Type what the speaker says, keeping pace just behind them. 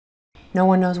No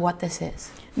one knows what this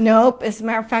is? Nope. As a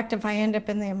matter of fact, if I end up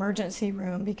in the emergency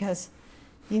room, because,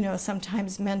 you know,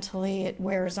 sometimes mentally it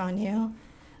wears on you,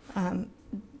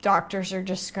 doctors are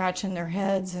just scratching their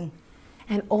heads. And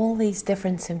all these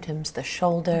different symptoms, the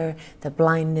shoulder, the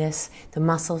blindness, the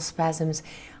muscle spasms,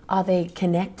 are they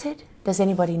connected? Does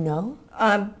anybody know?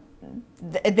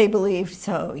 They believe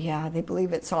so, yeah. They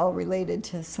believe it's all related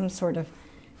to some sort of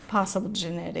possible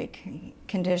genetic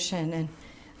condition.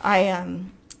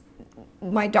 And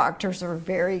my doctors are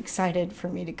very excited for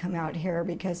me to come out here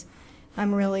because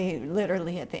I'm really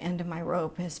literally at the end of my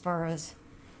rope as far as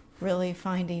really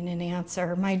finding an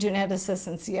answer. My geneticist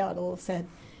in Seattle said,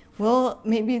 well,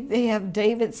 maybe they have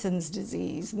Davidson's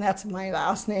disease, and that's my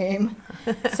last name.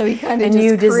 So he kind of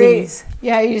new disease.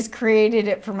 Yeah, he just created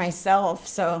it for myself.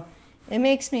 So it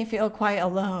makes me feel quite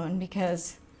alone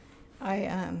because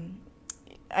I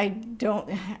don't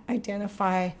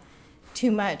identify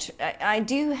too much. I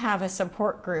do have a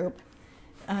support group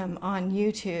on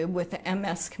YouTube with the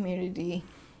MS community,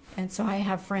 and so I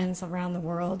have friends around the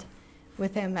world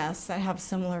with MS that have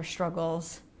similar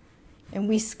struggles. And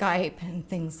we Skype and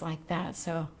things like that,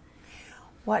 so.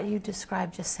 What you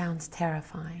described just sounds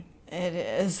terrifying. It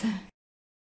is.